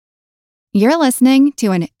You're listening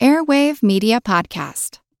to an Airwave Media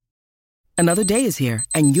Podcast. Another day is here,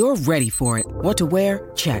 and you're ready for it. What to wear?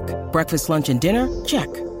 Check. Breakfast, lunch, and dinner? Check.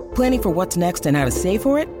 Planning for what's next and how to save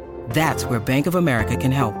for it? That's where Bank of America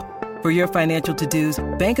can help. For your financial to-dos,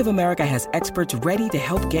 Bank of America has experts ready to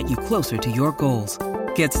help get you closer to your goals.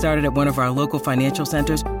 Get started at one of our local financial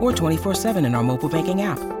centers or 24/7 in our mobile banking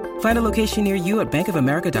app. Find a location near you at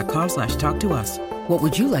bankofamerica.com/talktous. What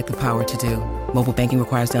would you like the power to do? Mobile banking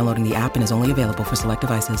requires downloading the app and is only available for select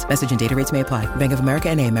devices. Message and data rates may apply. Bank of America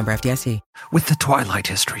N.A., member FDIC. With the Twilight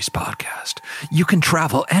Histories podcast, you can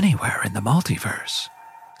travel anywhere in the multiverse.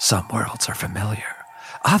 Some worlds are familiar.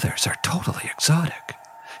 Others are totally exotic.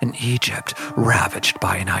 An Egypt ravaged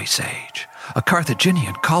by an ice age. A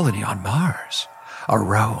Carthaginian colony on Mars. A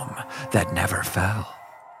Rome that never fell.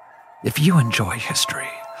 If you enjoy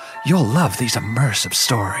history, you'll love these immersive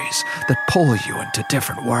stories that pull you into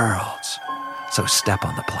different worlds. So step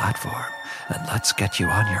on the platform and let's get you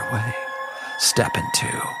on your way. Step into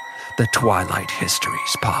the Twilight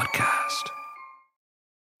Histories podcast.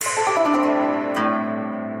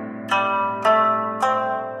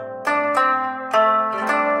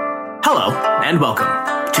 Hello, and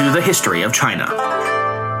welcome to the History of China.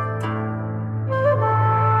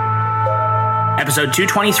 Episode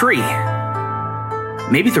 223.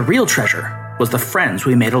 Maybe the real treasure was the friends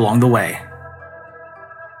we made along the way.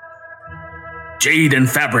 Jade and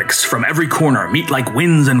fabrics from every corner meet like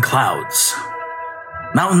winds and clouds.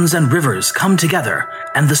 Mountains and rivers come together,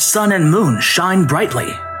 and the sun and moon shine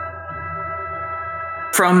brightly.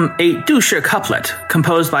 From a Dushi couplet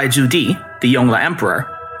composed by Zhu Di, the Yongle Emperor,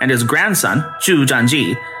 and his grandson, Zhu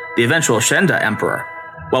Zhanji, the eventual Shenda Emperor,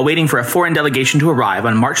 while waiting for a foreign delegation to arrive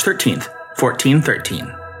on March 13th,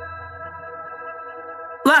 1413.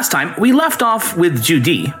 Last time, we left off with Zhu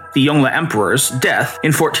Di, the Yongle Emperor's death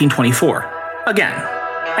in 1424, again,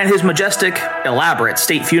 and his majestic, elaborate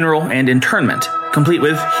state funeral and internment, complete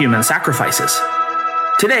with human sacrifices.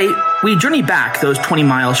 Today, we journey back those 20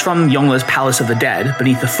 miles from Yongle's Palace of the Dead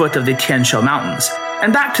beneath the foot of the Tianshou Mountains,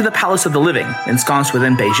 and back to the Palace of the Living, ensconced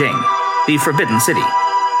within Beijing, the Forbidden City.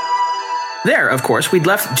 There, of course, we'd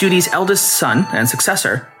left Zhu Di's eldest son and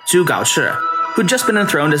successor, Zhu Gaoshi, who'd just been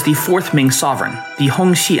enthroned as the fourth Ming sovereign, the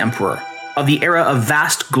Hongxi Emperor, of the era of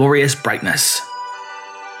vast, glorious brightness.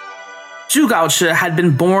 Zhu Gaoshi had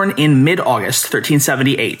been born in mid-August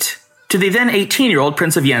 1378 to the then 18-year-old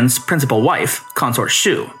Prince of Yan's principal wife, Consort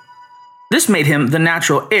Shu. This made him the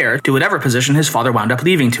natural heir to whatever position his father wound up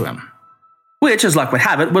leaving to him, which, as luck would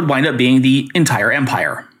have it, would wind up being the entire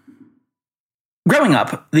empire. Growing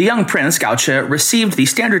up, the young Prince Gaochi received the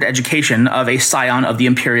standard education of a scion of the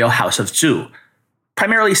imperial house of Zhu,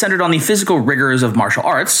 primarily centered on the physical rigors of martial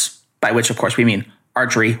arts, by which of course we mean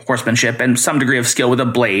archery, horsemanship, and some degree of skill with a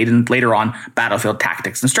blade, and later on battlefield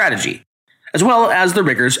tactics and strategy, as well as the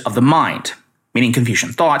rigors of the mind, meaning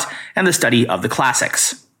Confucian thought and the study of the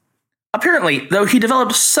classics. Apparently, though he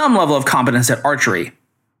developed some level of competence at archery,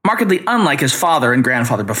 markedly unlike his father and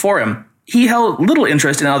grandfather before him, he held little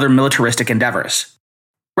interest in other militaristic endeavors.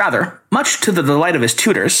 Rather, much to the delight of his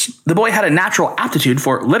tutors, the boy had a natural aptitude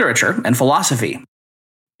for literature and philosophy.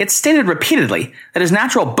 It's stated repeatedly that his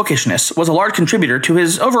natural bookishness was a large contributor to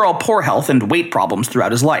his overall poor health and weight problems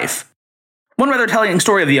throughout his life. One rather telling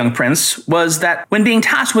story of the young prince was that when being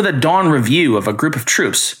tasked with a dawn review of a group of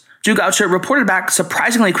troops, Zhu Gaochi reported back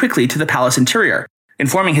surprisingly quickly to the palace interior,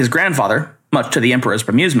 informing his grandfather, much to the emperor's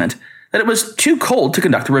bemusement, that it was too cold to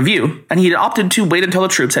conduct a review, and he had opted to wait until the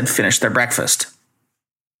troops had finished their breakfast.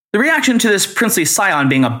 The reaction to this princely scion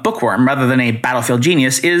being a bookworm rather than a battlefield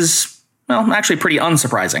genius is, well, actually pretty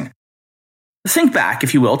unsurprising. Think back,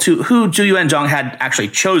 if you will, to who Zhu Yuanzhang had actually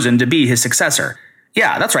chosen to be his successor.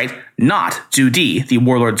 Yeah, that's right, not Zhu Di, the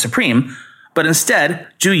warlord supreme, but instead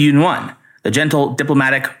Zhu Yunwan, the gentle,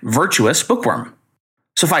 diplomatic, virtuous bookworm.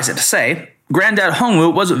 Suffice it to say, Granddad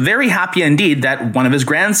Hongwu was very happy indeed that one of his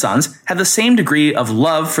grandsons had the same degree of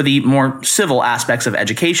love for the more civil aspects of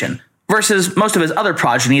education, versus most of his other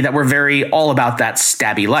progeny that were very all about that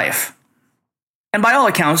stabby life. And by all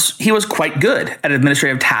accounts, he was quite good at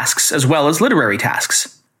administrative tasks as well as literary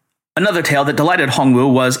tasks. Another tale that delighted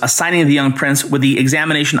Hongwu was assigning the young prince with the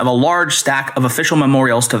examination of a large stack of official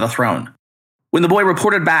memorials to the throne. When the boy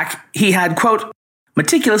reported back, he had, quote,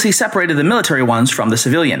 meticulously separated the military ones from the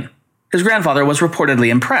civilian. His grandfather was reportedly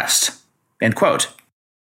impressed, end quote.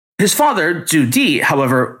 His father, Zhu Di,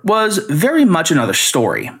 however, was very much another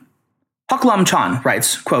story. Hok Lam Chan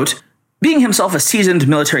writes, quote, being himself a seasoned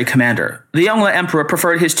military commander, the Yongle Emperor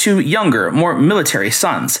preferred his two younger, more military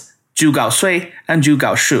sons, Zhu Gaosui and Zhu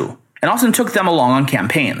Gaoshu, and often took them along on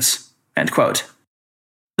campaigns, end quote.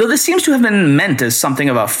 Though this seems to have been meant as something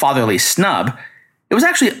of a fatherly snub, it was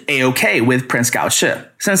actually a-okay with Prince Gaoshi,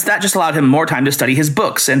 since that just allowed him more time to study his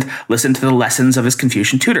books and listen to the lessons of his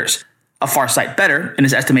Confucian tutors, a far sight better, in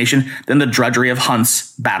his estimation, than the drudgery of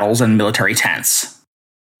hunts, battles, and military tents.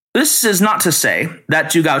 This is not to say that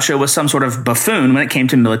Zhu Gaoshi was some sort of buffoon when it came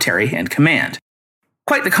to military and command.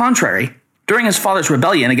 Quite the contrary, during his father's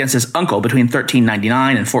rebellion against his uncle between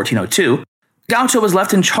 1399 and 1402, Gaoshi was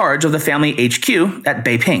left in charge of the family HQ at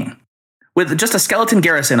Beiping. With just a skeleton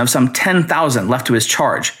garrison of some 10,000 left to his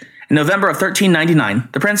charge, in November of 1399,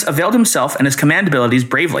 the prince availed himself and his command abilities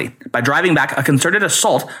bravely by driving back a concerted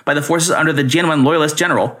assault by the forces under the Jianwen loyalist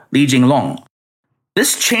general Li Jinglong.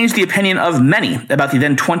 This changed the opinion of many about the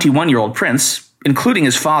then 21-year-old prince, including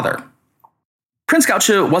his father. Prince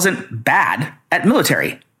Gaoshi wasn't bad at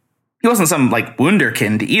military. He wasn't some,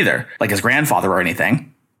 wunderkind either, like his grandfather or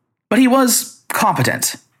anything. But he was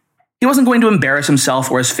competent. He wasn't going to embarrass himself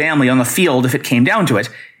or his family on the field if it came down to it.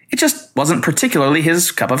 It just wasn't particularly his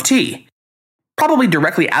cup of tea. Probably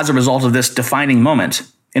directly as a result of this defining moment,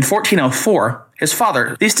 in 1404, his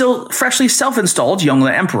father, the still freshly self-installed Yongle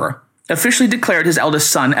Emperor, officially declared his eldest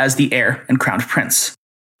son as the heir and crowned prince.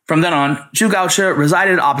 From then on, Zhu Gaoshi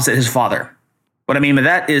resided opposite his father. What I mean by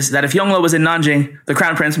that is that if Yongle was in Nanjing, the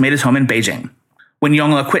crown prince made his home in Beijing. When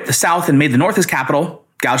Yongle quit the south and made the north his capital,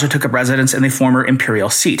 Gaoshi took up residence in the former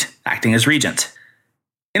imperial seat, acting as regent.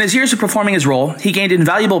 In his years of performing his role, he gained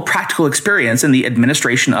invaluable practical experience in the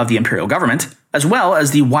administration of the imperial government, as well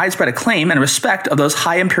as the widespread acclaim and respect of those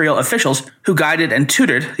high imperial officials who guided and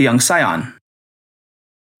tutored the young scion.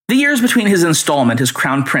 The years between his installment as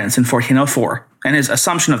crown prince in 1404 and his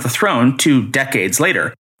assumption of the throne 2 decades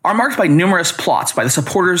later are marked by numerous plots by the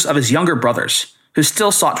supporters of his younger brothers, who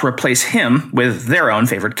still sought to replace him with their own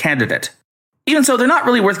favored candidate. Even so, they're not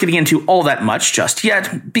really worth getting into all that much just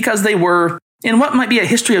yet, because they were, in what might be a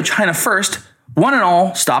history of China first, one and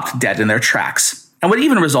all stopped dead in their tracks, and would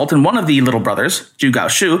even result in one of the little brothers, Zhu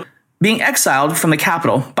Gaoshi, being exiled from the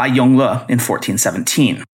capital by Yongle in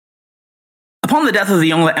 1417. Upon the death of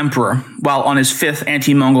the Yongle emperor, while on his 5th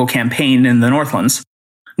anti-Mongol campaign in the Northlands,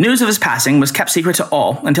 news of his passing was kept secret to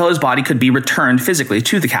all until his body could be returned physically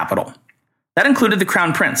to the capital. That included the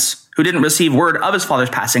crown prince, who didn't receive word of his father's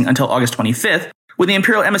passing until August 25th, when the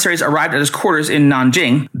imperial emissaries arrived at his quarters in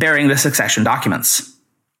Nanjing bearing the succession documents.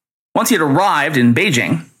 Once he had arrived in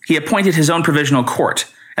Beijing, he appointed his own provisional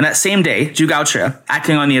court, and that same day, Zhu Gaoshi,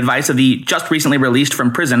 acting on the advice of the just recently released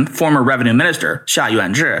from prison former revenue minister Xia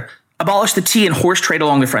Yuanzhi, abolished the tea and horse trade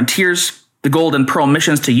along the frontiers, the gold and pearl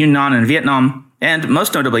missions to Yunnan and Vietnam, and,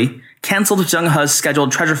 most notably, cancelled Zheng He's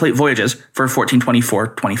scheduled treasure fleet voyages for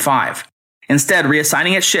 1424-25, instead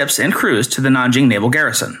reassigning its ships and crews to the Nanjing naval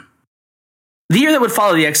garrison. The year that would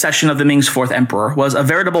follow the accession of the Ming's 4th emperor was a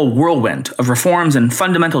veritable whirlwind of reforms and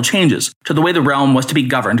fundamental changes to the way the realm was to be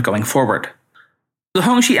governed going forward. The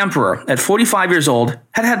Hongxi emperor, at 45 years old,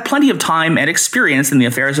 had had plenty of time and experience in the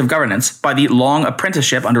affairs of governance by the long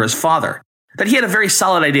apprenticeship under his father, that he had a very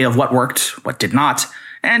solid idea of what worked, what did not,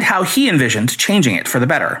 and how he envisioned changing it for the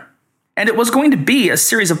better. And it was going to be a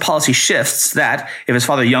series of policy shifts that, if his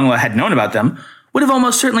father Yongle had known about them, would have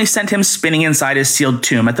almost certainly sent him spinning inside his sealed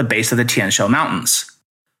tomb at the base of the Tianshou Mountains.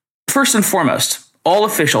 First and foremost, all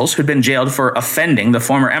officials who'd been jailed for offending the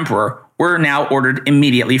former emperor were now ordered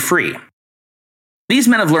immediately free. These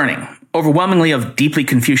men of learning, overwhelmingly of deeply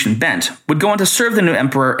Confucian bent, would go on to serve the new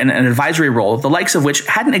emperor in an advisory role the likes of which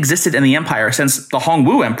hadn't existed in the empire since the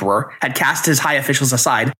Hongwu emperor had cast his high officials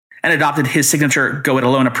aside and adopted his signature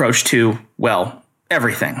go-it-alone approach to, well,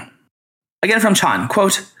 everything. Again from Chan,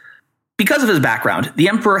 quote, "Because of his background, the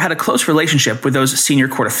emperor had a close relationship with those senior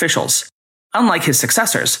court officials. Unlike his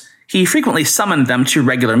successors, he frequently summoned them to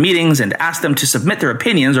regular meetings and asked them to submit their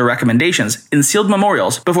opinions or recommendations in sealed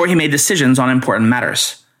memorials before he made decisions on important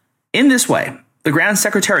matters. In this way, the Grand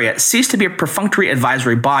Secretariat ceased to be a perfunctory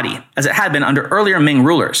advisory body, as it had been under earlier Ming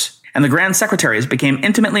rulers, and the Grand Secretaries became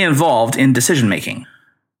intimately involved in decision-making.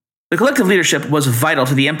 The collective leadership was vital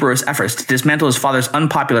to the emperor's efforts to dismantle his father's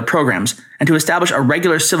unpopular programs and to establish a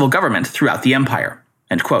regular civil government throughout the empire."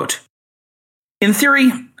 End quote. In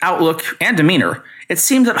theory, outlook, and demeanor, it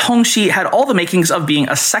seemed that Hongxi had all the makings of being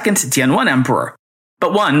a second Tianwen emperor,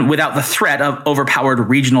 but one without the threat of overpowered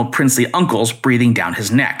regional princely uncles breathing down his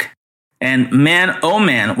neck. And man, oh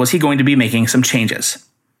man, was he going to be making some changes.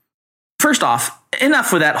 First off,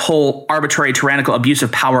 enough with that whole arbitrary tyrannical abuse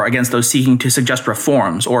of power against those seeking to suggest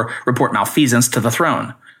reforms or report malfeasance to the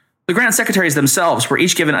throne. The Grand Secretaries themselves were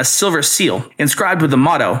each given a silver seal inscribed with the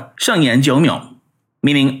motto, 圣言九缗,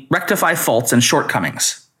 meaning rectify faults and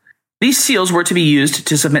shortcomings. These seals were to be used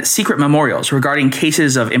to submit secret memorials regarding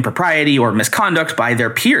cases of impropriety or misconduct by their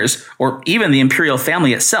peers, or even the imperial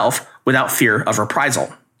family itself, without fear of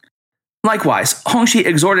reprisal. Likewise, Hongxi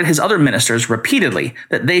exhorted his other ministers repeatedly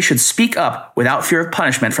that they should speak up without fear of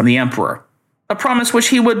punishment from the emperor, a promise which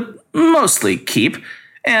he would mostly keep,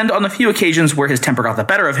 and on the few occasions where his temper got the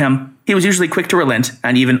better of him, he was usually quick to relent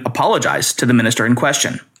and even apologize to the minister in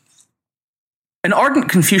question. An ardent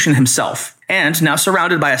Confucian himself, and now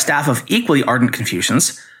surrounded by a staff of equally ardent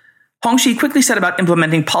Confucians, Hongxi quickly set about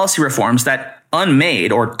implementing policy reforms that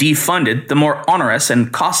unmade or defunded the more onerous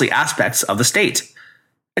and costly aspects of the state.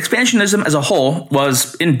 Expansionism as a whole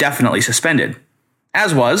was indefinitely suspended,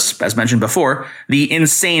 as was, as mentioned before, the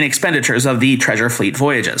insane expenditures of the treasure fleet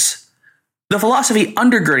voyages. The philosophy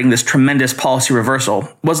undergirding this tremendous policy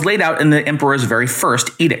reversal was laid out in the emperor's very first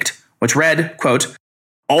edict, which read, quote,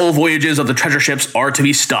 "All voyages of the treasure ships are to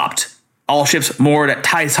be stopped. All ships moored at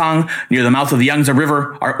Taicang, near the mouth of the Yangtze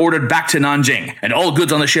River, are ordered back to Nanjing, and all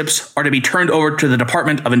goods on the ships are to be turned over to the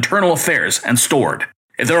Department of Internal Affairs and stored.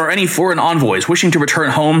 If there are any foreign envoys wishing to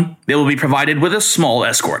return home, they will be provided with a small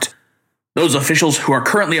escort. Those officials who are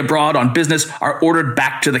currently abroad on business are ordered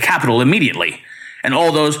back to the capital immediately, and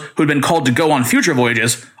all those who had been called to go on future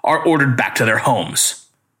voyages are ordered back to their homes.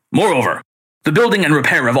 Moreover, the building and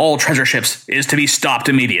repair of all treasure ships is to be stopped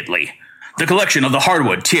immediately. The collection of the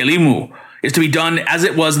hardwood, tie li mu, is to be done as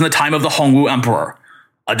it was in the time of the Hongwu Emperor.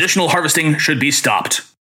 Additional harvesting should be stopped.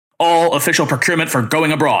 All official procurement for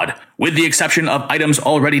going abroad, with the exception of items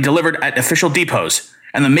already delivered at official depots,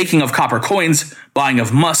 and the making of copper coins, buying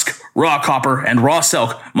of musk, raw copper, and raw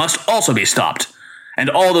silk must also be stopped,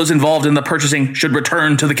 and all those involved in the purchasing should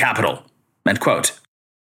return to the capital." End quote.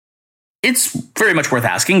 It's very much worth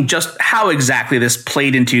asking just how exactly this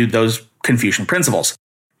played into those Confucian principles.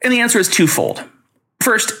 And the answer is twofold.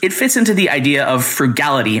 First, it fits into the idea of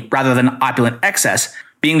frugality rather than opulent excess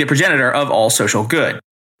being the progenitor of all social good.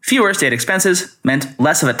 Fewer state expenses meant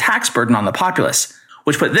less of a tax burden on the populace,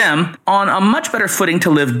 which put them on a much better footing to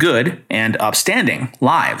live good and upstanding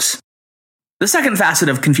lives. The second facet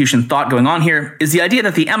of Confucian thought going on here is the idea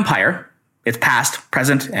that the empire, its past,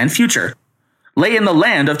 present, and future, lay in the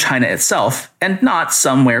land of China itself and not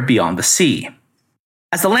somewhere beyond the sea.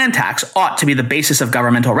 As the land tax ought to be the basis of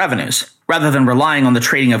governmental revenues, rather than relying on the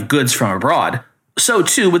trading of goods from abroad, so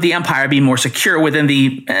too would the empire be more secure within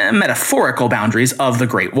the metaphorical boundaries of the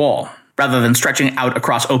Great Wall, rather than stretching out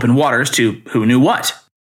across open waters to who knew what.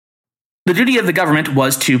 The duty of the government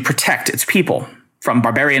was to protect its people, from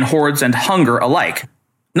barbarian hordes and hunger alike,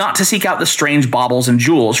 not to seek out the strange baubles and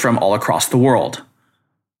jewels from all across the world.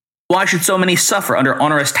 Why should so many suffer under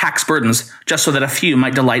onerous tax burdens just so that a few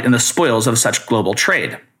might delight in the spoils of such global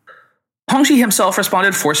trade? Hongxi himself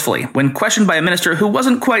responded forcefully when questioned by a minister who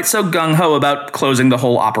wasn't quite so gung-ho about closing the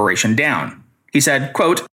whole operation down. He said,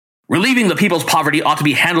 quote, "Relieving the people's poverty ought to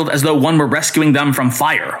be handled as though one were rescuing them from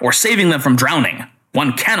fire or saving them from drowning.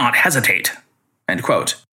 One cannot hesitate." End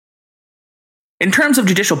quote. In terms of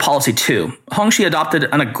judicial policy too, Hongxi adopted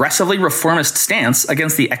an aggressively reformist stance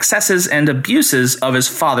against the excesses and abuses of his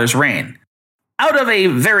father's reign. Out of a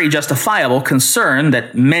very justifiable concern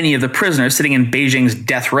that many of the prisoners sitting in Beijing's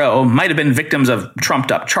death row might have been victims of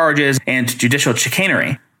trumped-up charges and judicial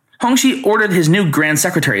chicanery, Hongxi ordered his new grand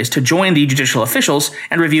secretaries to join the judicial officials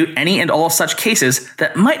and review any and all such cases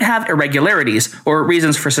that might have irregularities or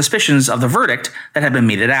reasons for suspicions of the verdict that had been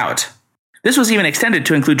meted out. This was even extended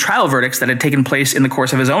to include trial verdicts that had taken place in the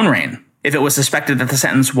course of his own reign, if it was suspected that the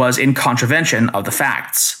sentence was in contravention of the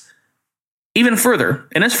facts. Even further,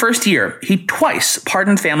 in his first year, he twice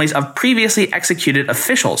pardoned families of previously executed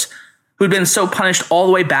officials who had been so punished all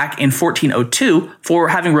the way back in 1402 for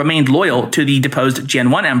having remained loyal to the deposed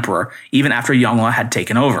Jian emperor even after Yongle had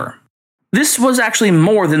taken over. This was actually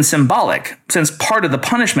more than symbolic, since part of the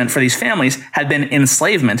punishment for these families had been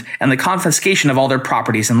enslavement and the confiscation of all their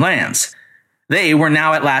properties and lands. They were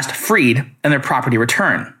now at last freed and their property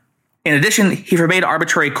returned. In addition, he forbade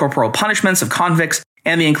arbitrary corporal punishments of convicts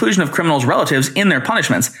and the inclusion of criminals' relatives in their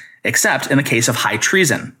punishments, except in the case of high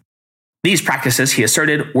treason. These practices, he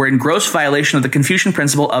asserted, were in gross violation of the Confucian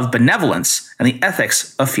principle of benevolence and the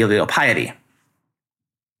ethics of filial piety.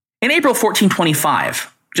 In April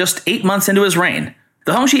 1425, just 8 months into his reign,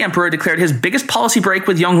 the Hongxi emperor declared his biggest policy break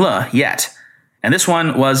with Yongle yet, and this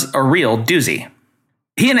one was a real doozy.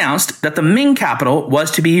 He announced that the Ming capital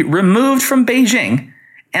was to be removed from Beijing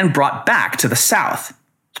and brought back to the south,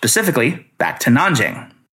 specifically back to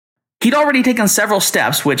Nanjing. He'd already taken several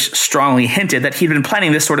steps which strongly hinted that he'd been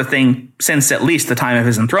planning this sort of thing since at least the time of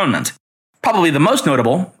his enthronement. Probably the most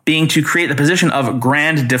notable being to create the position of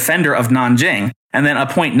Grand Defender of Nanjing and then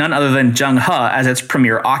appoint none other than Zheng He as its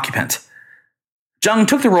premier occupant. Zheng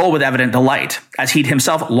took the role with evident delight, as he'd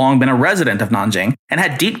himself long been a resident of Nanjing and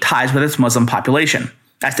had deep ties with its Muslim population,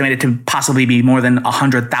 estimated to possibly be more than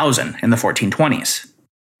 100,000 in the 1420s.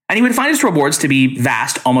 And he would find its rewards to be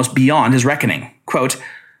vast almost beyond his reckoning. Quote,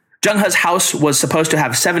 Zheng He's house was supposed to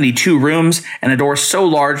have 72 rooms and a door so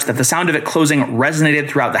large that the sound of it closing resonated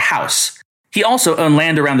throughout the house. He also owned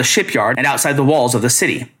land around the shipyard and outside the walls of the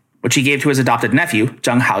city, which he gave to his adopted nephew,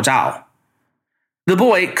 Zheng Haozhao. The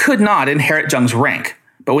boy could not inherit Zheng's rank,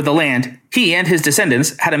 but with the land, he and his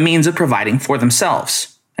descendants had a means of providing for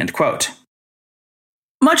themselves. End quote.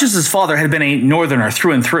 Much as his father had been a northerner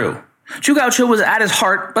through and through, Zhu Gaoche was at his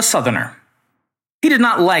heart a southerner. He did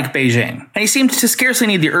not like Beijing, and he seemed to scarcely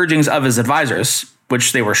need the urgings of his advisors,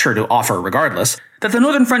 which they were sure to offer regardless, that the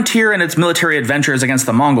northern frontier and its military adventures against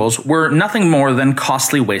the Mongols were nothing more than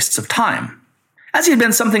costly wastes of time. As he had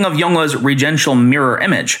been something of Yongle's regential mirror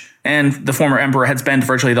image, and the former emperor had spent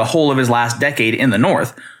virtually the whole of his last decade in the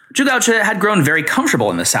north, Zhu Gaoche had grown very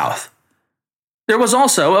comfortable in the south. There was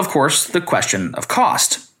also, of course, the question of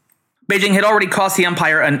cost. Beijing had already cost the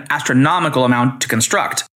empire an astronomical amount to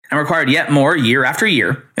construct, and required yet more year after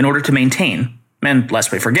year in order to maintain, and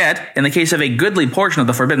lest we forget, in the case of a goodly portion of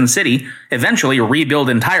the Forbidden City, eventually rebuild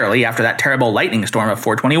entirely after that terrible lightning storm of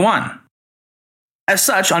 421. As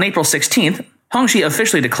such, on April 16th, Hongxi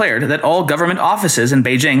officially declared that all government offices in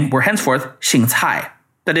Beijing were henceforth xingcai,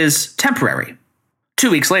 that is, temporary.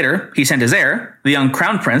 2 weeks later, he sent his heir, the young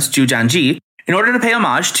crown prince Zhu Jianji, in order to pay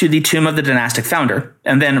homage to the tomb of the dynastic founder,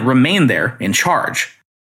 and then remain there in charge.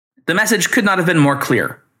 The message could not have been more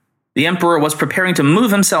clear. The emperor was preparing to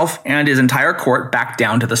move himself and his entire court back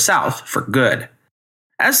down to the south for good.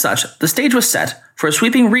 As such, the stage was set for a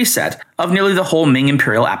sweeping reset of nearly the whole Ming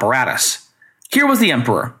imperial apparatus. Here was the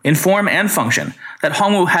emperor, in form and function, that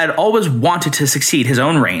Hongwu had always wanted to succeed his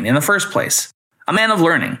own reign in the first place. A man of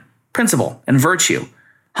learning, principle, and virtue,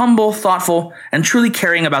 humble, thoughtful, and truly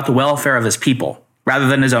caring about the welfare of his people, rather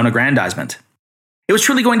than his own aggrandizement. It was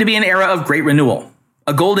truly going to be an era of great renewal,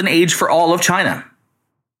 a golden age for all of China.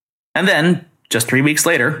 And then, just 3 weeks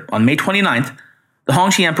later, on May 29th, the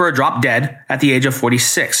Hongxi emperor dropped dead at the age of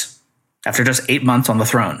 46, after just 8 months on the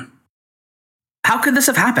throne. How could this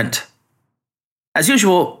have happened? As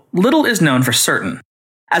usual, little is known for certain.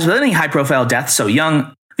 As with any high-profile death so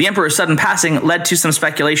young, the emperor's sudden passing led to some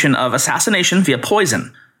speculation of assassination via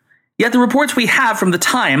poison. Yet the reports we have from the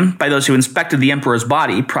time, by those who inspected the emperor's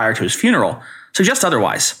body prior to his funeral, suggest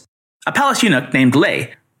otherwise. A palace eunuch named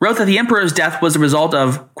Lei wrote that the emperor's death was the result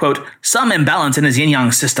of, quote, some imbalance in his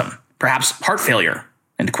yin-yang system, perhaps heart failure,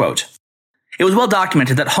 end quote. It was well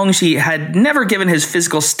documented that Hongxi had never given his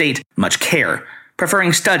physical state much care,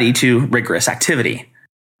 preferring study to rigorous activity.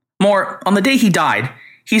 More, on the day he died,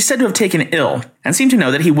 he's said to have taken ill and seemed to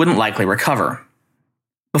know that he wouldn't likely recover.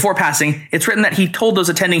 Before passing, it's written that he told those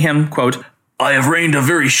attending him, quote, I have reigned a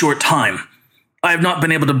very short time. I have not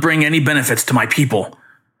been able to bring any benefits to my people.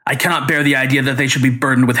 I cannot bear the idea that they should be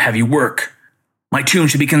burdened with heavy work. My tomb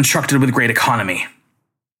should be constructed with great economy.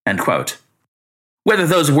 End quote. Whether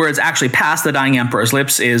those words actually passed the dying emperor's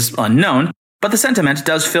lips is unknown, but the sentiment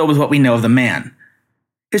does fill with what we know of the man.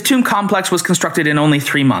 His tomb complex was constructed in only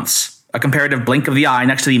 3 months, a comparative blink of the eye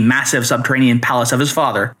next to the massive subterranean palace of his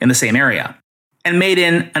father in the same area, and made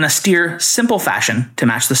in an austere, simple fashion to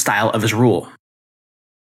match the style of his rule.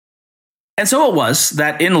 And so it was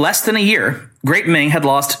that in less than a year, Great Ming had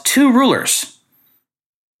lost 2 rulers.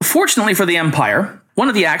 Fortunately for the empire, one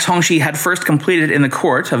of the acts Hongxi had first completed in the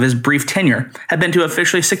court of his brief tenure had been to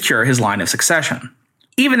officially secure his line of succession.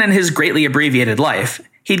 Even in his greatly abbreviated life,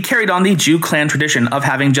 he'd carried on the Zhu clan tradition of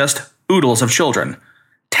having just oodles of children,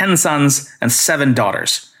 10 sons and 7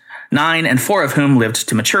 daughters, 9 and 4 of whom lived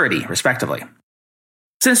to maturity, respectively.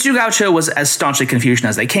 Since Zhu Gaoche was as staunchly Confucian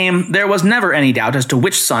as they came, there was never any doubt as to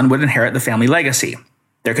which son would inherit the family legacy.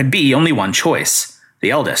 There could be only one choice,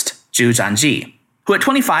 the eldest, Zhu Jianji, who at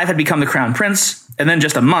 25 had become the crown prince, and then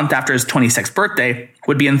just a month after his 26th birthday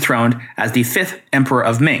would be enthroned as the 5th emperor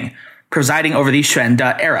of Ming, presiding over the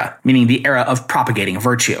Xuande era, meaning the era of propagating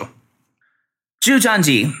virtue. Zhu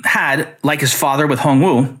Jianji had, like his father with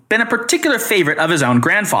Hongwu, been a particular favorite of his own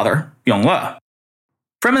grandfather, Yongle.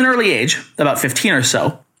 From an early age, about 15 or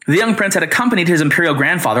so, the young prince had accompanied his imperial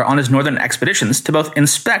grandfather on his northern expeditions to both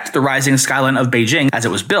inspect the rising skyline of Beijing as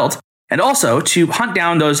it was built, and also to hunt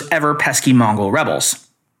down those ever-pesky Mongol rebels.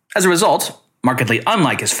 As a result, markedly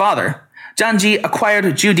unlike his father, Jianji acquired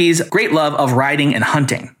Zhu Di's great love of riding and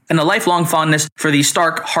hunting, and a lifelong fondness for the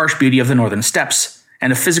stark, harsh beauty of the northern steppes,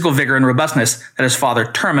 and a physical vigor and robustness that his father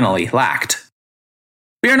terminally lacked.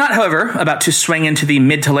 We are not, however, about to swing into the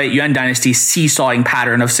mid to late Yuan dynasty seesawing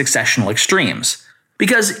pattern of successional extremes.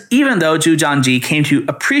 Because even though Zhu Jiangji came to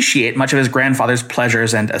appreciate much of his grandfather's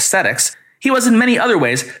pleasures and aesthetics, he was in many other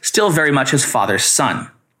ways still very much his father's son.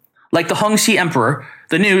 Like the Hongxi emperor,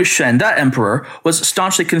 the new Xuande emperor was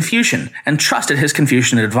staunchly Confucian and trusted his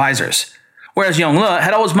Confucian advisors, whereas Yongle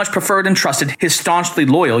had always much preferred and trusted his staunchly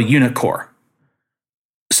loyal eunuch corps.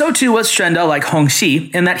 So too was Xuande like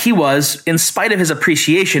Hongxi in that he was, in spite of his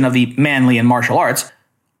appreciation of the manly and martial arts,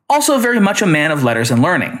 also very much a man of letters and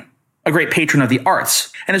learning, a great patron of the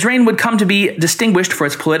arts, and his reign would come to be distinguished for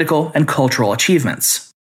its political and cultural achievements.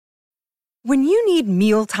 When you need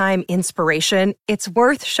mealtime inspiration, it's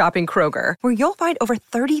worth shopping Kroger, where you'll find over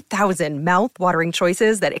 30,000 mouth-watering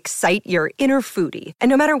choices that excite your inner foodie. And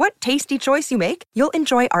no matter what tasty choice you make, you'll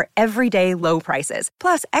enjoy our everyday low prices,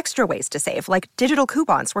 plus extra ways to save, like digital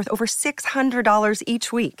coupons worth over $600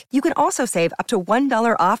 each week. You can also save up to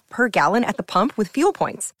 $1 off per gallon at the pump with fuel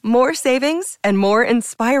points. More savings and more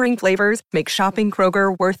inspiring flavors make shopping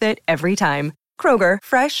Kroger worth it every time. Kroger,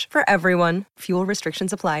 fresh for everyone. Fuel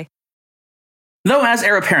restrictions apply. Though as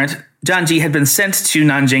heir apparent, Jiangji had been sent to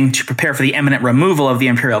Nanjing to prepare for the imminent removal of the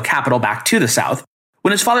imperial capital back to the south,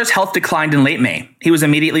 when his father's health declined in late May, he was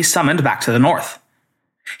immediately summoned back to the north.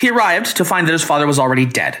 He arrived to find that his father was already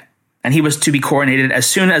dead, and he was to be coronated as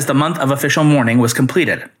soon as the month of official mourning was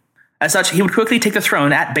completed. As such, he would quickly take the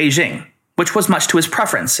throne at Beijing, which was much to his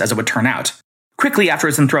preference, as it would turn out. Quickly after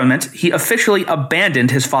his enthronement, he officially abandoned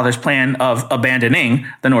his father's plan of abandoning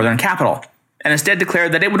the northern capital, and instead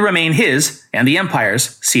declared that it would remain his, and the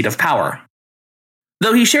empire's, seat of power.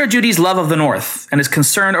 Though he shared Judi's love of the north, and his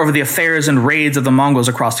concern over the affairs and raids of the Mongols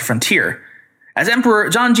across the frontier, as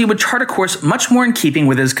emperor, Jiangji would chart a course much more in keeping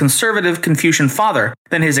with his conservative Confucian father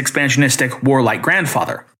than his expansionistic, warlike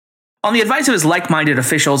grandfather. On the advice of his like-minded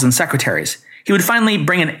officials and secretaries, he would finally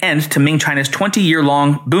bring an end to Ming China's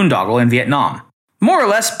 20-year-long boondoggle in Vietnam, more or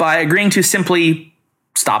less by agreeing to simply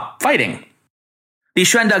stop fighting. The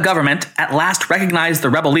Xuande government at last recognized the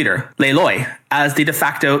rebel leader, Lei Loi, as the de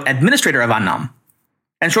facto administrator of Annam,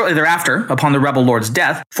 and shortly thereafter, upon the rebel lord's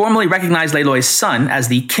death, formally recognized Lei Loi's son as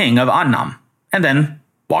the king of Annam, and then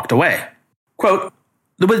walked away. Quote,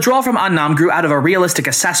 "The withdrawal from Annam grew out of a realistic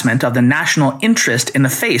assessment of the national interest in the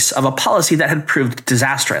face of a policy that had proved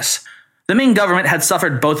disastrous. The Ming government had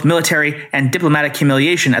suffered both military and diplomatic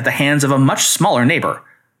humiliation at the hands of a much smaller neighbor.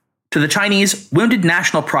 To the Chinese, wounded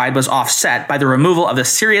national pride was offset by the removal of the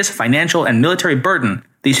serious financial and military burden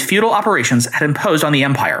these feudal operations had imposed on the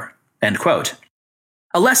empire." End quote.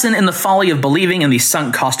 A lesson in the folly of believing in the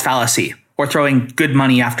sunk cost fallacy, or throwing good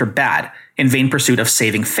money after bad, in vain pursuit of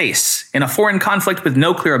saving face, in a foreign conflict with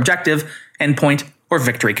no clear objective, endpoint, or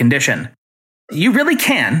victory condition. You really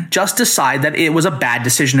can just decide that it was a bad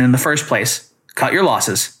decision in the first place, cut your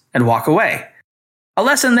losses, and walk away. A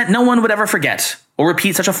lesson that no one would ever forget, or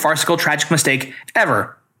repeat such a farcical, tragic mistake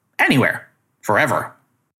ever, anywhere, forever.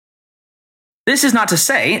 This is not to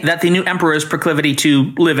say that the new emperor's proclivity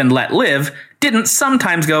to live and let live didn't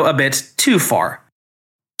sometimes go a bit too far.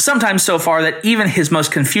 Sometimes so far that even his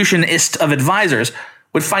most Confucianist of advisors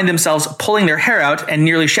would find themselves pulling their hair out and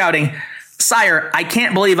nearly shouting, "Sire, I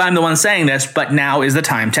can't believe I'm the one saying this, but now is the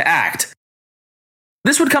time to act."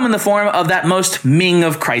 This would come in the form of that most Ming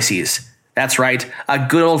of crises. That's right, a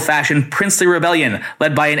good old-fashioned princely rebellion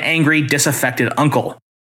led by an angry, disaffected uncle.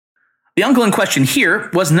 The uncle in question here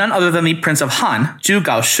was none other than the Prince of Han, Zhu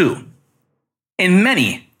Gaoshu. In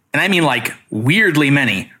many, and I mean like weirdly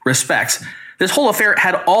many, respects, this whole affair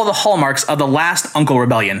had all the hallmarks of the last uncle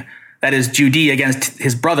rebellion, that is, Zhu Di against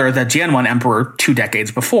his brother, the Jianwen emperor, 2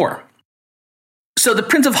 decades before. So the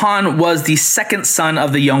Prince of Han was the second son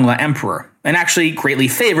of the Yongle emperor, and actually greatly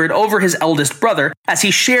favored over his eldest brother as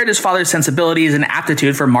he shared his father's sensibilities and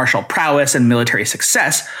aptitude for martial prowess and military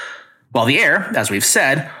success, while the heir, as we've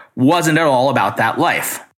said, wasn't at all about that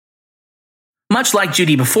life. Much like Zhu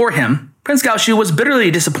Di before him, Prince Gaoshu was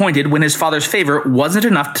bitterly disappointed when his father's favor wasn't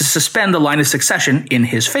enough to suspend the line of succession in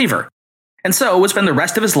his favor, and so would spend the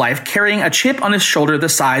rest of his life carrying a chip on his shoulder the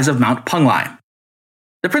size of Mount Penglai.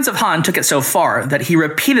 The Prince of Han took it so far that he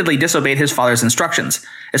repeatedly disobeyed his father's instructions,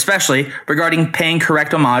 especially regarding paying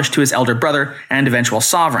correct homage to his elder brother and eventual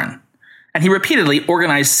sovereign. And he repeatedly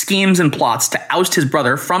organized schemes and plots to oust his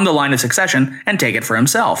brother from the line of succession and take it for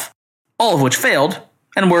himself, all of which failed,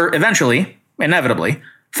 and were eventually, inevitably,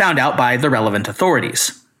 found out by the relevant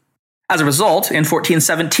authorities. As a result, in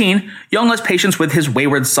 1417, Yongle's patience with his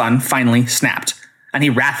wayward son finally snapped, and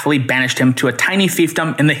he wrathfully banished him to a tiny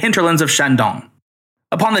fiefdom in the hinterlands of Shandong.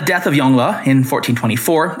 Upon the death of Yongle in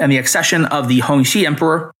 1424 and the accession of the Hongxi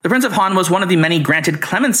emperor, the Prince of Han was one of the many granted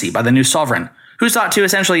clemency by the new sovereign, who sought to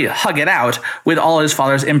essentially hug it out with all his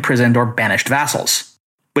father's imprisoned or banished vassals,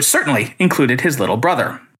 which certainly included his little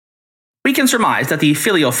brother. We can surmise that the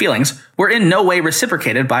filial feelings were in no way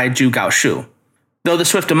reciprocated by Zhu Gaoshu, though the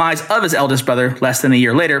swift demise of his eldest brother less than a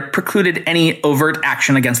year later precluded any overt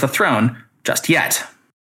action against the throne just yet.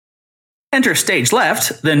 Enter stage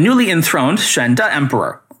left, the newly enthroned Xuande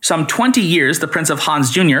Emperor, some 20 years the Prince of Hans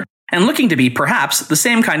Jr., and looking to be perhaps the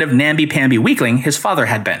same kind of namby-pamby weakling his father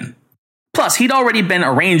had been. Plus, he'd already been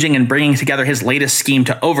arranging and bringing together his latest scheme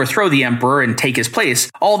to overthrow the emperor and take his place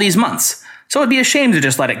all these months, so it'd be a shame to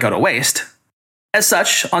just let it go to waste. As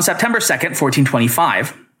such, on September 2nd,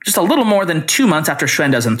 1425, just a little more than 2 months after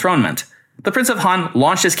Xuande's enthronement, the Prince of Han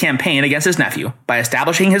launched his campaign against his nephew by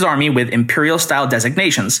establishing his army with imperial-style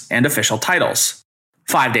designations and official titles.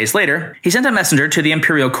 5 days later, he sent a messenger to the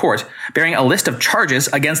imperial court bearing a list of charges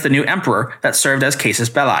against the new emperor that served as casus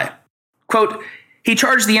belli. Quote, he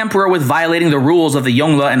charged the emperor with violating the rules of the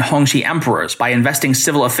Yongle and Hongxi emperors by investing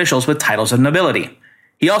civil officials with titles of nobility.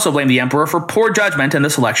 He also blamed the emperor for poor judgment in the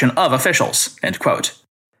selection of officials. End quote.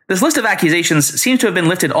 This list of accusations seems to have been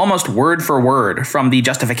lifted almost word for word from the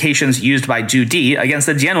justifications used by Zhu Di against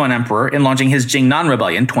the Jianwen emperor in launching his Jingnan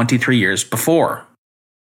rebellion 23 years before.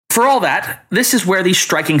 For all that, this is where the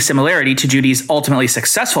striking similarity to Zhu Di's ultimately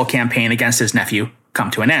successful campaign against his nephew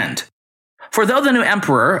come to an end. For though the new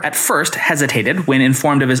emperor at first hesitated when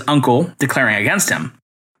informed of his uncle declaring against him,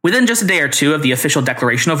 within just a day or two of the official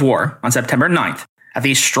declaration of war on September 9th, at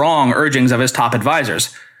the strong urgings of his top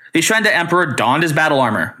advisors, the Xuande emperor donned his battle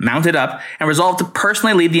armor, mounted up, and resolved to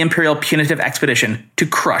personally lead the imperial punitive expedition to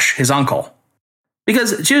crush his uncle.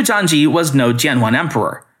 Because Zhu Zhangji was no Jianwen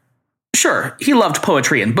emperor. Sure, he loved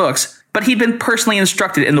poetry and books, but he'd been personally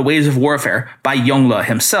instructed in the ways of warfare by Yongle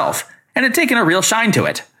himself, and had taken a real shine to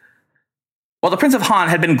it. While the Prince of Han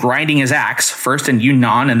had been grinding his axe, first in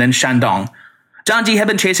Yunnan and then Shandong, Zhangji had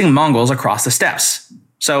been chasing Mongols across the steppes.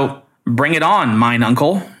 So, bring it on, mine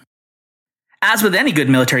uncle. As with any good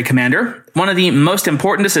military commander, one of the most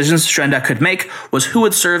important decisions Xuande could make was who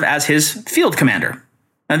would serve as his field commander.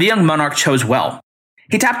 And the young monarch chose well.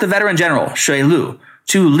 He tapped the veteran general, Shui Lu,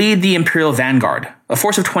 to lead the imperial vanguard, a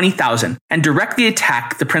force of 20,000, and directly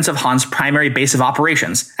attack the Prince of Han's primary base of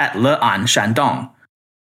operations at Le'an, Shandong.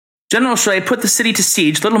 General Shui put the city to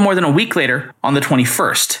siege little more than a week later on the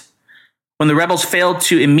 21st. When the rebels failed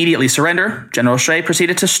to immediately surrender, General Shui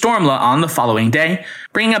proceeded to storm Le'an the following day,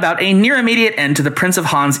 bringing about a near-immediate end to the Prince of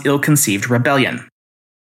Han's ill-conceived rebellion.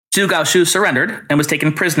 Zhu Gaoshu surrendered and was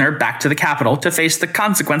taken prisoner back to the capital to face the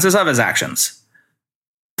consequences of his actions.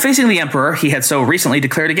 Facing the emperor he had so recently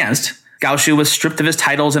declared against, Gaoshu was stripped of his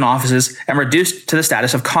titles and offices and reduced to the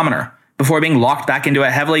status of commoner, before being locked back into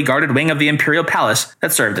a heavily guarded wing of the imperial palace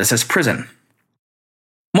that served as his prison.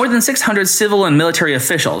 More than 600 civil and military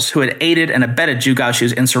officials who had aided and abetted Zhu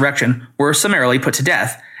Gaoshu's insurrection were summarily put to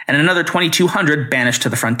death, and another 2,200 banished to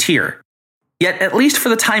the frontier. Yet, at least for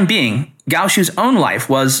the time being, Gaoshu's own life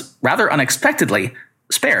was, rather unexpectedly,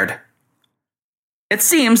 spared. It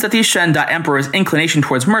seems that the Xuande emperor's inclination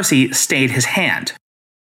towards mercy stayed his hand.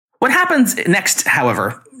 What happens next,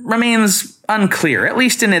 however, remains unclear, at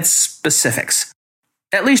least in its specifics.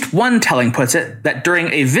 At least one telling puts it that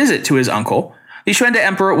during a visit to his uncle, the Xuande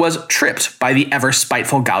emperor was tripped by the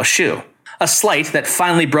ever-spiteful Gaoshu, a slight that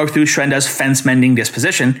finally broke through Xuande's fence-mending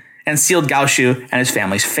disposition and sealed Gaoshu and his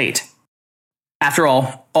family's fate. After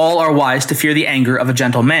all are wise to fear the anger of a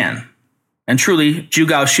gentle man, and truly, Zhu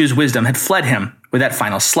Gaoshu's wisdom had fled him with that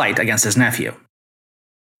final slight against his nephew.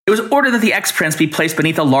 It was ordered that the ex-prince be placed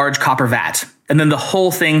beneath a large copper vat, and then the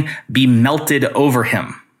whole thing be melted over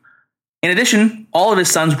him. In addition, all of his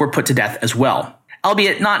sons were put to death as well,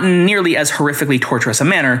 albeit not in nearly as horrifically torturous a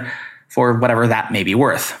manner, for whatever that may be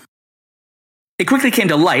worth. It quickly came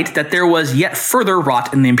to light that there was yet further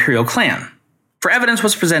rot in the imperial clan, for evidence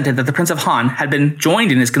was presented that the Prince of Han had been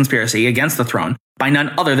joined in his conspiracy against the throne by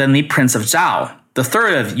none other than the Prince of Zhao, the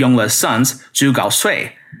third of Yongle's sons, Zhu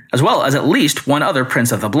Gaosui, as well as at least one other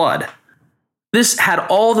prince of the blood. This had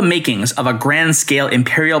all the makings of a grand-scale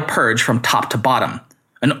imperial purge from top to bottom,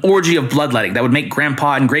 an orgy of bloodletting that would make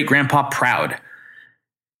Grandpa and Great-Grandpa proud.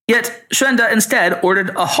 Yet, Xuande instead ordered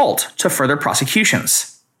a halt to further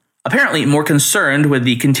prosecutions, apparently more concerned with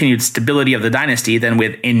the continued stability of the dynasty than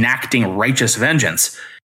with enacting righteous vengeance,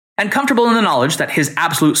 and comfortable in the knowledge that his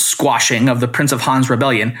absolute squashing of the Prince of Han's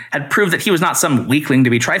rebellion had proved that he was not some weakling to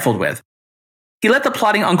be trifled with. He let the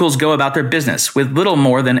plotting uncles go about their business with little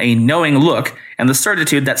more than a knowing look and the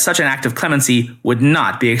certitude that such an act of clemency would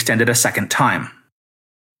not be extended a second time.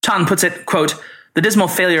 Chan puts it, quote, "The dismal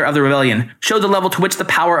failure of the rebellion showed the level to which the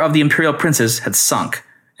power of the imperial princes had sunk,"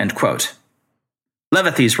 end quote.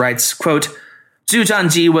 Levethes writes, quote, Zhu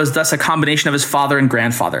Zhanji was thus a combination of his father and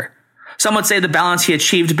grandfather. Some would say the balance he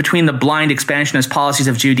achieved between the blind expansionist policies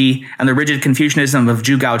of Zhu Di and the rigid Confucianism of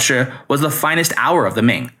Zhu Gaozi was the finest hour of the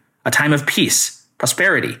Ming, a time of peace,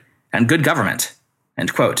 prosperity, and good government.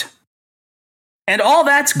 End quote. And all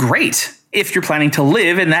that's great if you're planning to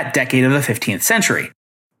live in that decade of the 15th century.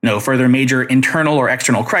 No further major internal or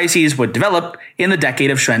external crises would develop in the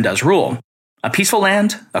decade of Xuande's rule. A peaceful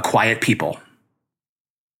land, a quiet people.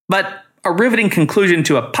 But a riveting conclusion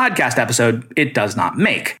to a podcast episode it does not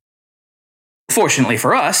make. Fortunately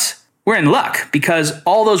for us, we're in luck because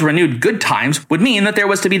all those renewed good times would mean that there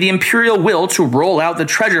was to be the imperial will to roll out the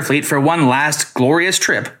treasure fleet for one last glorious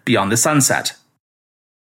trip beyond the sunset.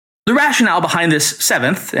 The rationale behind this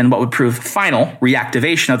seventh, and what would prove final,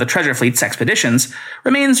 reactivation of the treasure fleet's expeditions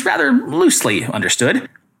remains rather loosely understood.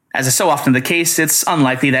 As is so often the case, it's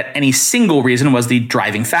unlikely that any single reason was the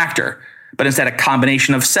driving factor, but instead a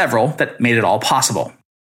combination of several that made it all possible.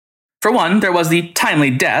 For one, there was the timely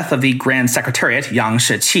death of the Grand Secretariat Yang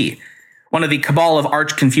Shiqi, one of the cabal of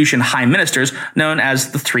arch-Confucian high ministers known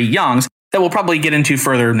as the Three Yangs that we'll probably get into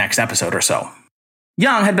further next episode or so.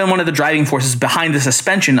 Yang had been one of the driving forces behind the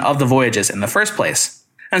suspension of the voyages in the first place,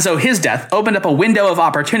 and so his death opened up a window of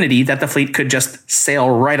opportunity that the fleet could just sail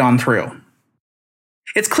right on through.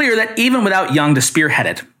 It's clear that even without Yang to spearhead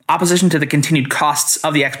it, opposition to the continued costs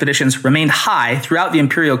of the expeditions remained high throughout the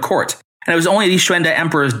imperial court, and it was only the Xuande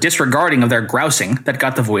emperor's disregarding of their grousing that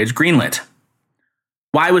got the voyage greenlit.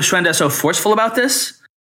 Why was Xuande so forceful about this?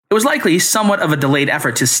 It was likely somewhat of a delayed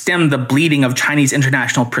effort to stem the bleeding of Chinese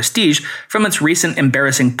international prestige from its recent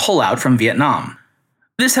embarrassing pullout from Vietnam.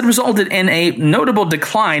 This had resulted in a notable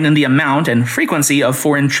decline in the amount and frequency of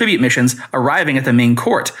foreign tribute missions arriving at the Ming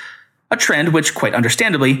court, a trend which quite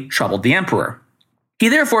understandably troubled the emperor. He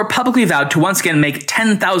therefore publicly vowed to once again make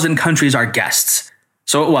 10,000 countries our guests.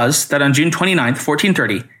 So it was that on June 29,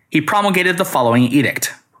 1430, he promulgated the following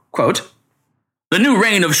edict. Quote, "The new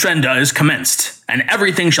reign of Xuande is commenced, and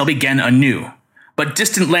everything shall begin anew. But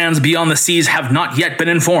distant lands beyond the seas have not yet been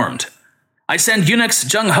informed. I send eunuchs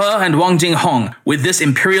Zheng He and Wang Jinghong with this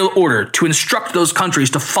imperial order to instruct those countries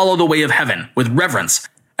to follow the way of heaven with reverence,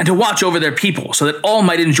 and to watch over their people so that all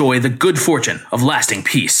might enjoy the good fortune of lasting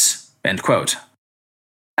peace." End quote.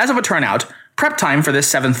 As it would turn out, prep time for this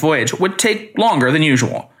seventh voyage would take longer than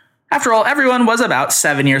usual. After all, everyone was about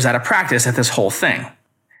 7 years out of practice at this whole thing.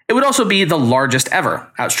 It would also be the largest ever,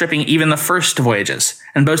 outstripping even the first voyages,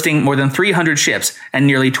 and boasting more than 300 ships and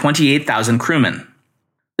nearly 28,000 crewmen.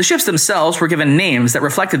 The ships themselves were given names that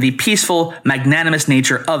reflected the peaceful, magnanimous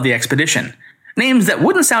nature of the expedition. Names that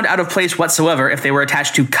wouldn't sound out of place whatsoever if they were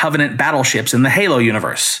attached to Covenant battleships in the Halo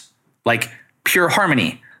universe. Like Pure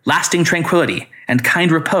Harmony, Lasting Tranquility, and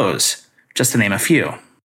Kind Repose, just to name a few.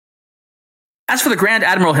 As for the Grand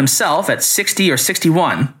Admiral himself at 60 or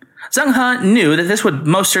 61, Zheng He knew that this would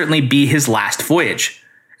most certainly be his last voyage,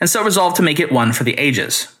 and so resolved to make it one for the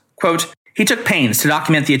ages. Quote, "He took pains to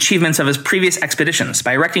document the achievements of his previous expeditions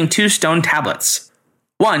by erecting 2 stone tablets.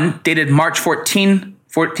 One, dated March 14,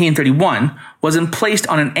 1431, was emplaced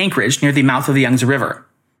on an anchorage near the mouth of the Yangtze River.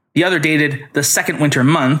 The other dated the second winter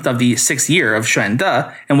month of the 6th year of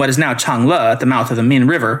Xuande in what is now Changle at the mouth of the Min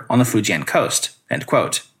River on the Fujian coast." End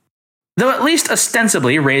quote. Though at least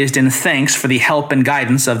ostensibly raised in thanks for the help and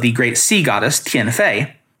guidance of the great sea goddess Tian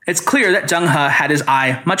Fei, it's clear that Zheng He had his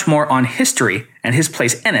eye much more on history and his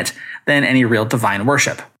place in it than any real divine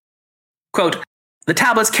worship. Quote, "The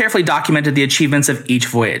tablets carefully documented the achievements of each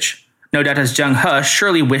voyage, no doubt as Zheng He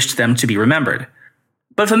surely wished them to be remembered.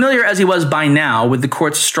 But familiar as he was by now with the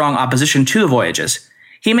court's strong opposition to the voyages,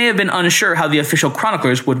 he may have been unsure how the official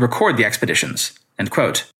chroniclers would record the expeditions." End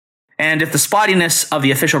quote. And if the spottiness of the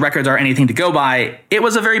official records are anything to go by, it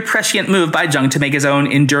was a very prescient move by Zheng to make his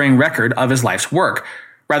own enduring record of his life's work,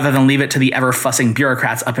 rather than leave it to the ever-fussing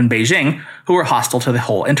bureaucrats up in Beijing who were hostile to the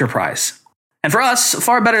whole enterprise. And for us,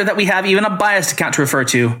 far better that we have even a biased account to refer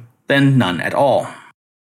to than none at all.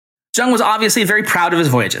 Zheng was obviously very proud of his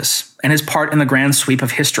voyages and his part in the grand sweep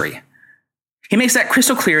of history. He makes that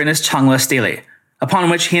crystal clear in his Changle Stele, upon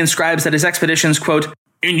which he inscribes that his expeditions, quote,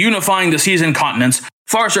 "in unifying the seas and continents,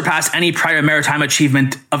 far surpass any prior maritime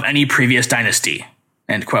achievement of any previous dynasty."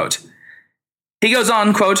 End quote. He goes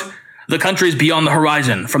on, quote, "The countries beyond the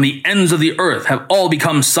horizon, from the ends of the earth, have all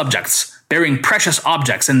become subjects, bearing precious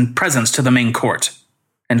objects and presents to the Ming court."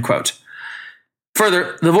 End quote.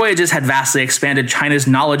 Further, the voyages had vastly expanded China's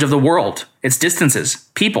knowledge of the world, its distances,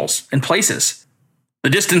 peoples, and places. "The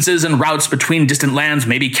distances and routes between distant lands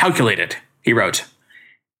may be calculated," he wrote.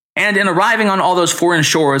 And in arriving on all those foreign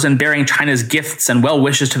shores and bearing China's gifts and well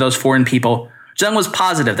wishes to those foreign people, Zheng was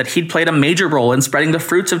positive that he'd played a major role in spreading the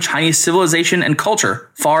fruits of Chinese civilization and culture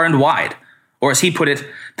far and wide. Or as he put it,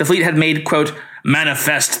 the fleet had made, quote,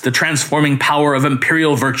 manifest the transforming power of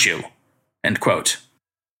imperial virtue, end quote.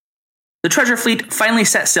 The treasure fleet finally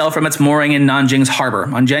set sail from its mooring in Nanjing's harbor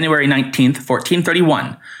on January 19,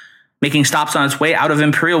 1431, making stops on its way out of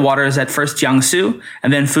imperial waters at first Jiangsu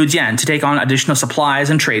and then Fujian to take on additional supplies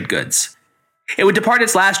and trade goods. It would depart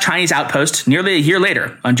its last Chinese outpost nearly a year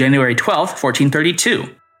later, on January 12,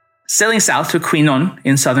 1432, sailing south to Quy Nhon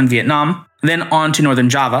in southern Vietnam, then on to northern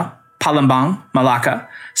Java, Palembang, Malacca,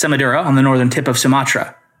 Semadura on the northern tip of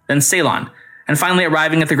Sumatra, then Ceylon, and finally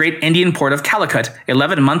arriving at the great Indian port of Calicut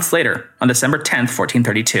 11 months later, on December 10,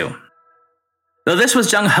 1432. Though this was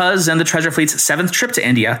Zheng He's and the treasure fleet's seventh trip to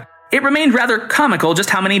India, it remained rather comical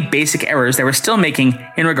just how many basic errors they were still making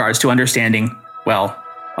in regards to understanding, well,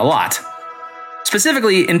 a lot.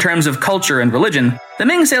 Specifically, in terms of culture and religion, the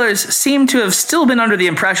Ming sailors seem to have still been under the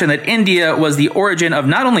impression that India was the origin of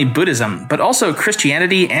not only Buddhism, but also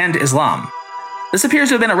Christianity and Islam. This appears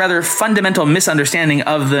to have been a rather fundamental misunderstanding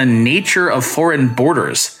of the nature of foreign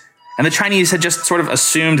borders, and the Chinese had just sort of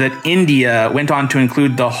assumed that India went on to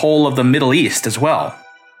include the whole of the Middle East as well.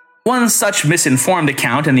 One such misinformed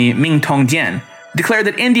account in the Ming Tongjian declared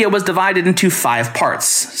that India was divided into 5 parts: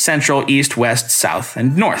 central, east, west, south,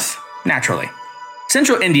 and north, naturally.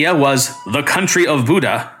 Central India was the country of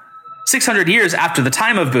Buddha. 600 years after the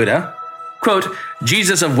time of Buddha, quote,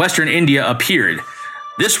 Jesus of Western India appeared.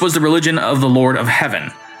 This was the religion of the Lord of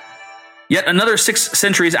Heaven. Yet another 6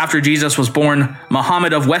 centuries after Jesus was born,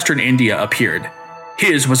 Muhammad of Western India appeared.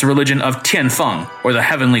 His was the religion of Tianfeng, or the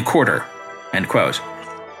Heavenly Quarter, end quote.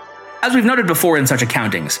 As we've noted before in such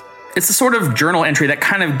accountings, it's the sort of journal entry that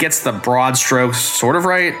kind of gets the broad strokes sort of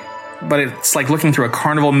right, but it's like looking through a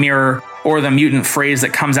carnival mirror or the mutant phrase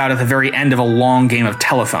that comes out at the very end of a long game of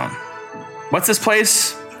telephone. What's this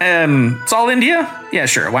place? It's all India? Yeah,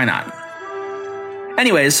 sure, why not?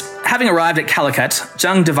 Anyways, having arrived at Calicut,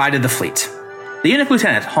 Zheng divided the fleet. The eunuch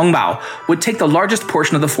lieutenant, Hong Bao, would take the largest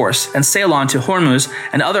portion of the force and sail on to Hormuz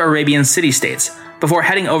and other Arabian city-states before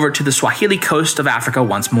heading over to the Swahili coast of Africa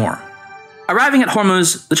once more. Arriving at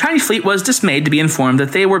Hormuz, the Chinese fleet was dismayed to be informed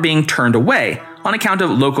that they were being turned away on account of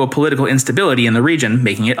local political instability in the region,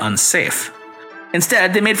 making it unsafe.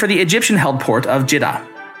 Instead, they made for the Egyptian-held port of Jeddah.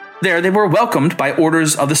 There, they were welcomed by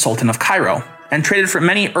orders of the Sultan of Cairo, and traded for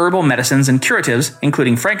many herbal medicines and curatives,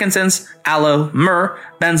 including frankincense, aloe, myrrh,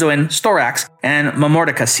 benzoin, storax, and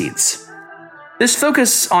mamordica seeds. This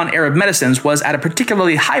focus on Arab medicines was at a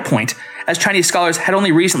particularly high point, as Chinese scholars had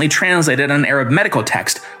only recently translated an Arab medical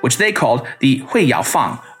text, which they called the Hui Yao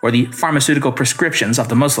Fang, or the pharmaceutical prescriptions of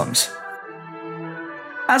the Muslims.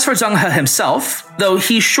 As for Zheng He himself, though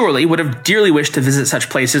he surely would have dearly wished to visit such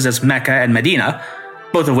places as Mecca and Medina,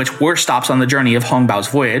 both of which were stops on the journey of Hong Bao's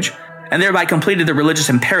voyage, and thereby completed the religious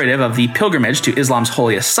imperative of the pilgrimage to Islam's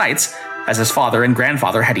holiest sites, as his father and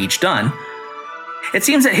grandfather had each done, it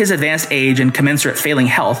seems that his advanced age and commensurate failing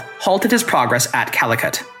health halted his progress at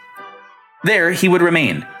Calicut. There he would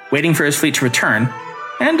remain, waiting for his fleet to return,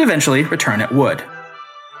 and eventually return it would.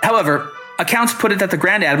 However, accounts put it that the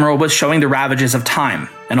Grand Admiral was showing the ravages of time,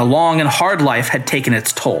 and a long and hard life had taken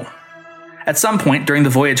its toll. At some point during the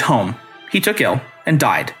voyage home, he took ill and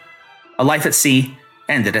died. A life at sea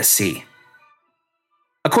ended at sea.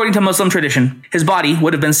 According to Muslim tradition, his body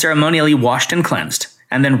would have been ceremonially washed and cleansed,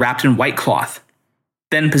 and then wrapped in white cloth.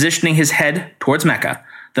 Then, positioning his head towards Mecca,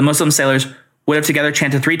 the Muslim sailors would have together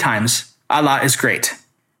chanted 3 times, Allah is great,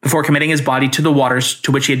 before committing his body to the waters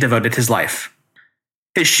to which he had devoted his life.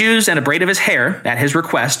 His shoes and a braid of his hair, at his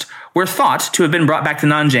request, were thought to have been brought back to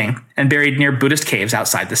Nanjing and buried near Buddhist caves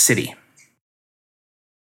outside the city.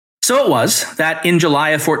 So it was that in July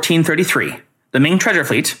of 1433, the Ming treasure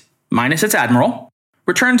fleet, minus its admiral,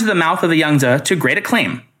 returned to the mouth of the Yangtze to great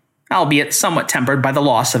acclaim, albeit somewhat tempered by the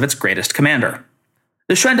loss of its greatest commander.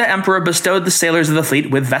 The Xuande Emperor bestowed the sailors of the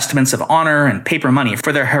fleet with vestments of honor and paper money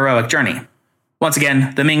for their heroic journey. Once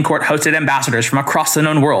again, the Ming court hosted ambassadors from across the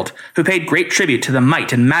known world who paid great tribute to the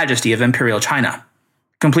might and majesty of imperial China,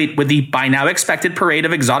 complete with the by now expected parade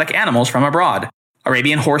of exotic animals from abroad,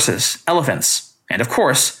 Arabian horses, elephants, and of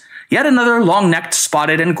course, yet another long-necked,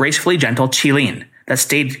 spotted, and gracefully gentle qilin that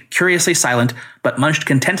stayed curiously silent but munched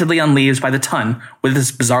contentedly on leaves by the ton with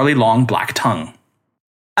its bizarrely long black tongue.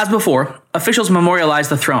 As before, officials memorialized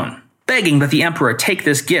the throne, begging that the emperor take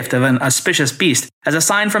this gift of an auspicious beast as a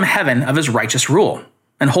sign from heaven of his righteous rule,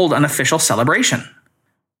 and hold an official celebration.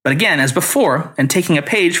 But again, as before, and taking a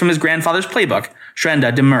page from his grandfather's playbook,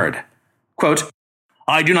 Xuande demurred. Quote,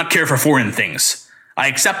 I do not care for foreign things. I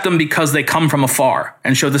accept them because they come from afar,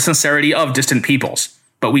 and show the sincerity of distant peoples.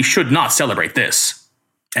 but we should not celebrate this."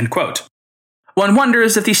 End quote. One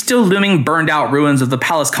wonders if the still looming burned-out ruins of the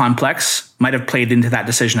palace complex might have played into that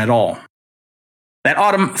decision at all. That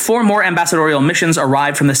autumn, 4 more ambassadorial missions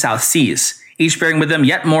arrived from the South Seas, each bearing with them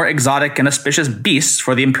yet more exotic and auspicious beasts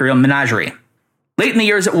for the imperial menagerie. Late in the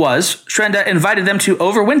year as it was, Shrenda invited them to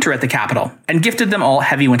overwinter at the capital and gifted them all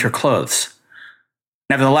heavy winter clothes.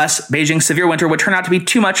 Nevertheless, Beijing's severe winter would turn out to be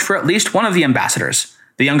too much for at least one of the ambassadors,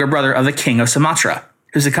 the younger brother of the king of Sumatra,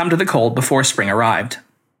 who succumbed to the cold before spring arrived.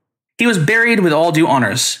 He was buried with all due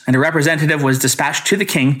honors, and a representative was dispatched to the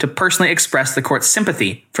king to personally express the court's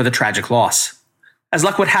sympathy for the tragic loss. As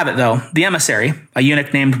luck would have it, though, the emissary, a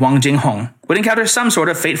eunuch named Wang Jinghong, would encounter some sort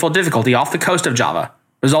of fateful difficulty off the coast of Java,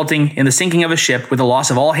 resulting in the sinking of a ship with the loss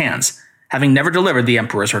of all hands, having never delivered the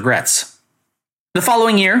emperor's regrets. The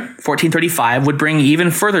following year, 1435, would bring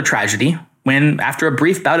even further tragedy when, after a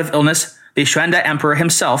brief bout of illness, the Shuanda emperor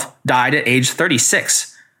himself died at age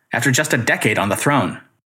 36, after just a decade on the throne.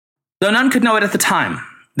 Though none could know it at the time,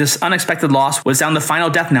 this unexpected loss would sound the final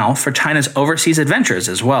death knell for China's overseas adventures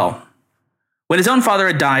as well. When his own father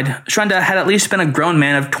had died, Shuanda had at least been a grown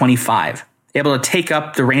man of 25, able to take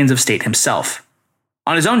up the reins of state himself.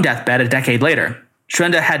 On his own deathbed a decade later,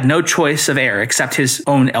 Shuanda had no choice of heir except his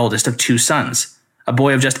own eldest of 2 sons, a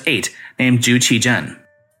boy of just 8 named Zhu Qizhen.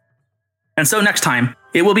 And so next time,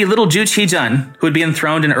 it will be little Zhu Qizhen who would be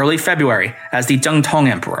enthroned in early February as the Zhengtong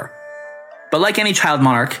emperor. But like any child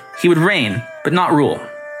monarch, he would reign, but not rule.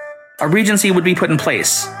 A regency would be put in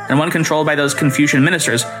place, and one controlled by those Confucian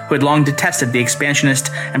ministers who had long detested the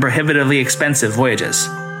expansionist and prohibitively expensive voyages.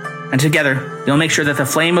 And together, they'll make sure that the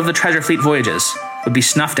flame of the treasure fleet voyages would be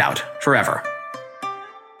snuffed out forever.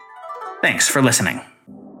 Thanks for listening.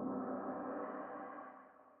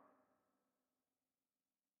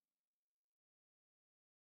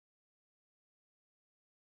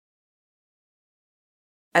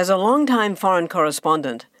 As a longtime foreign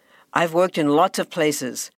correspondent, I've worked in lots of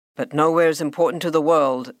places, but nowhere as important to the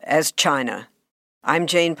world as China. I'm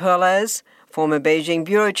Jane Perlez, former Beijing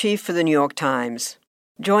bureau chief for the New York Times.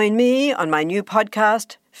 Join me on my new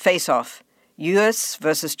podcast, Face Off, U.S.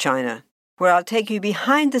 versus China, where I'll take you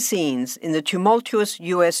behind the scenes in the tumultuous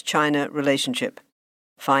U.S.-China relationship.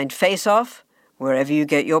 Find Face Off wherever you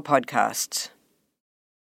get your podcasts.